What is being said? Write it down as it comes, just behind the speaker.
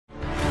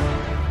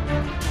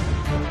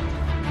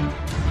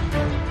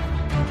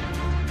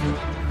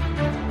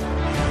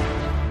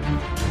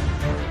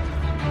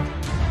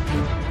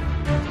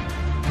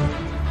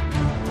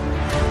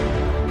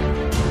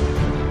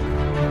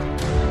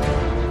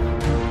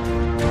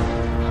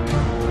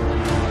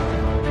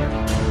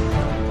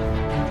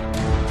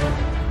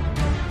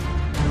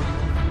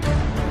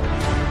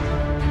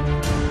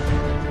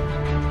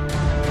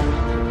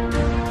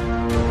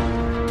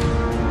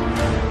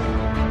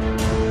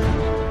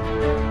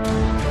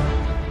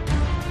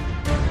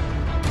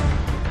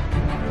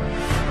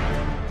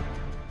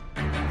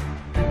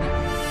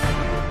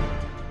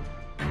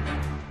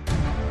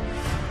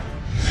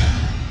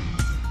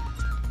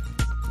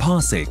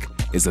Parsec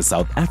is a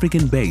South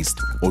African-based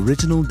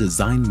original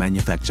design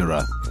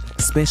manufacturer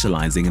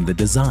specializing in the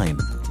design,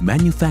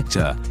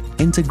 manufacture,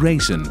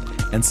 integration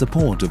and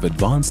support of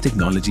advanced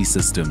technology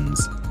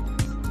systems.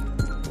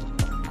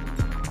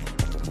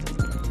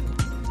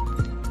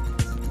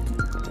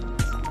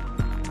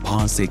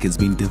 Parsec has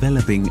been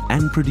developing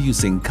and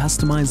producing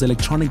customized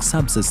electronic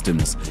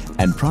subsystems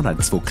and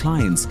products for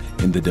clients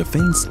in the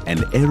defense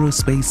and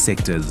aerospace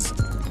sectors.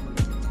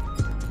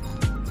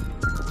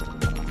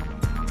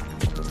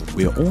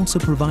 We are also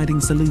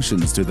providing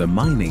solutions to the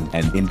mining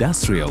and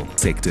industrial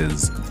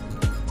sectors.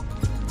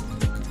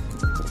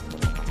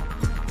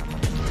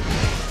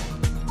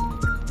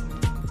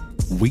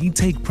 We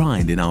take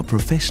pride in our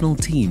professional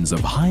teams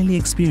of highly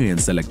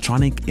experienced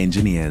electronic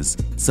engineers,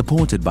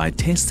 supported by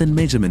test and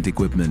measurement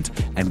equipment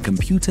and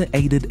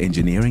computer-aided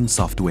engineering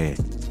software.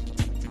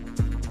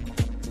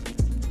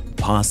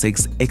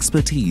 Parsec's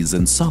expertise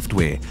in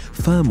software,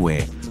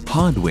 firmware,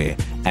 hardware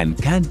and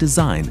CAD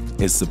design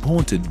is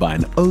supported by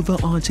an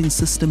overarching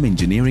system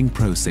engineering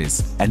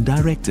process and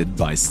directed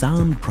by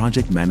sound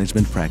project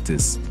management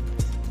practice.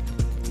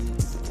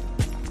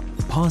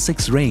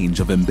 Parsec's range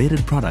of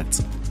embedded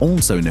products,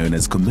 also known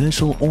as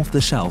commercial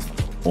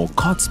off-the-shelf or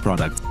COTS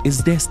product, is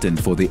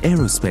destined for the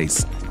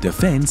aerospace,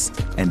 defense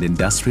and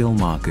industrial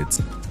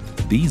markets.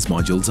 These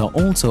modules are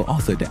also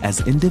offered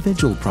as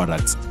individual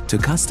products to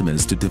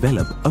customers to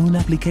develop own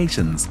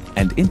applications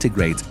and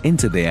integrate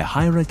into their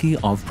hierarchy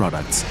of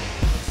products.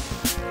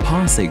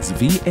 Parsec's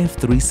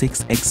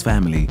VF36X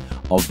family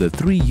of the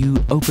 3U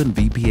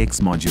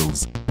OpenVPX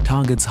modules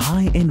targets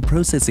high-end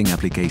processing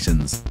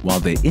applications,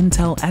 while the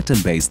Intel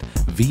Atom-based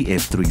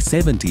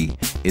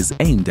VF370 is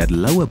aimed at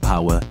lower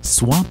power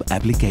swap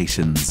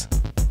applications.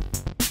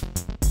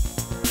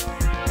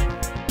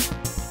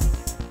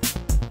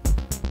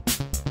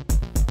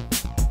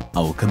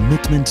 Our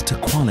commitment to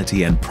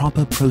quality and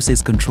proper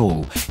process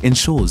control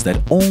ensures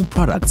that all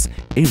products,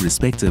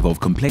 irrespective of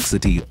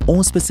complexity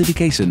or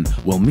specification,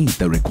 will meet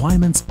the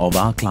requirements of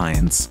our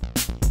clients.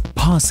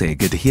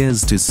 Parsec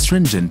adheres to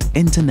stringent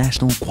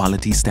international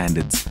quality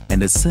standards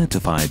and is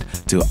certified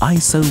to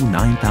ISO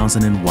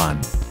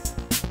 9001.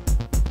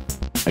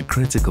 A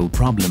critical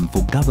problem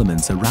for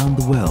governments around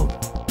the world,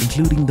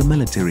 including the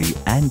military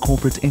and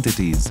corporate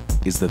entities,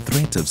 is the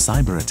threat of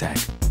cyber attack.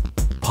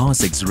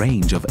 Parsec's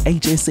range of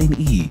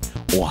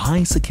HSNE or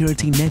high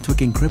security network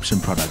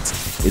encryption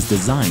products is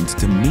designed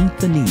to meet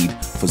the need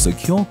for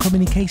secure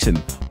communication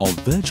of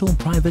virtual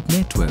private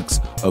networks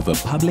over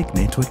public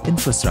network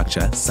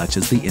infrastructure such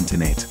as the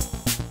internet.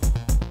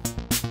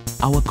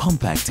 Our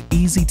compact,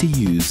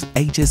 easy-to-use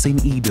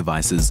HSNE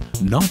devices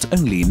not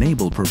only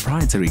enable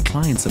proprietary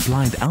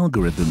client-supplied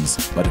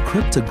algorithms but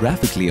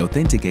cryptographically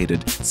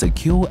authenticated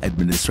secure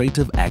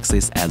administrative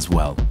access as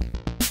well.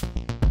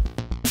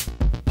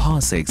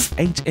 Parsec's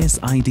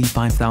HSID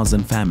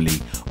 5000 family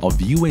of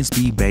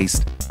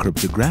USB-based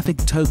cryptographic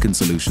token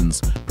solutions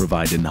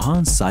provide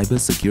enhanced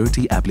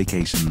cybersecurity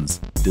applications.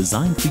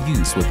 Designed for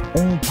use with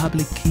all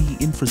public key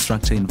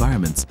infrastructure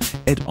environments,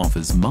 it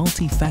offers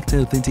multi-factor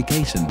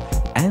authentication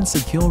and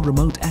secure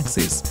remote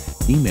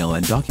access, email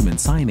and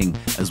document signing,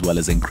 as well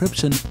as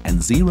encryption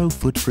and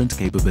zero-footprint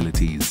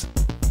capabilities.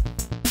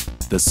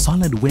 The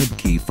solid web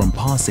key from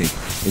Parsec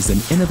is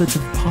an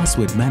innovative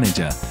password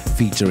manager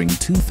featuring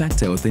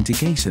two-factor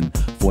authentication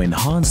for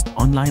enhanced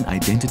online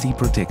identity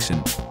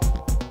protection.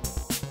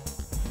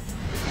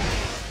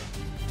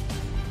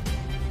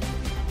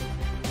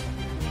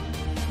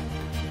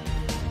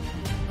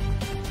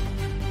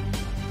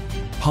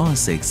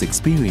 Parsec's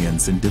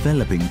experience in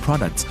developing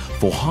products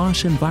for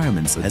harsh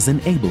environments has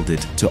enabled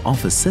it to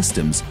offer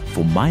systems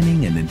for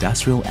mining and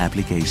industrial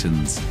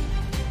applications.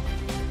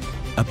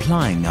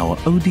 Applying our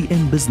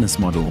ODM business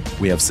model,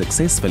 we have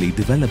successfully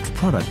developed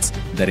products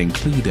that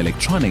include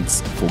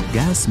electronics for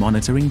gas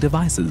monitoring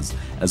devices,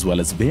 as well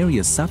as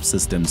various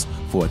subsystems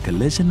for a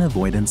collision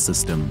avoidance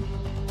system.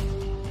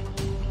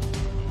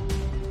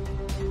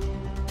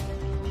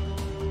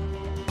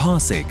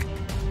 Parsec,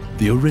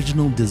 the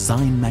original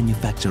design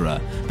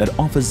manufacturer that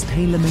offers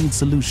tailor-made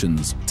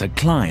solutions to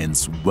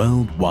clients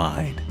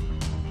worldwide.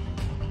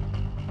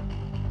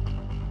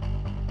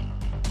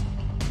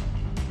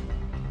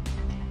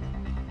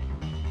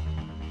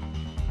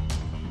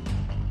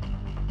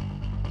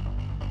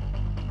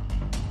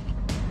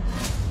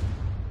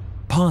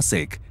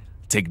 Parsec,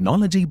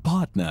 technology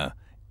partner,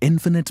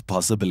 infinite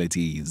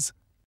possibilities.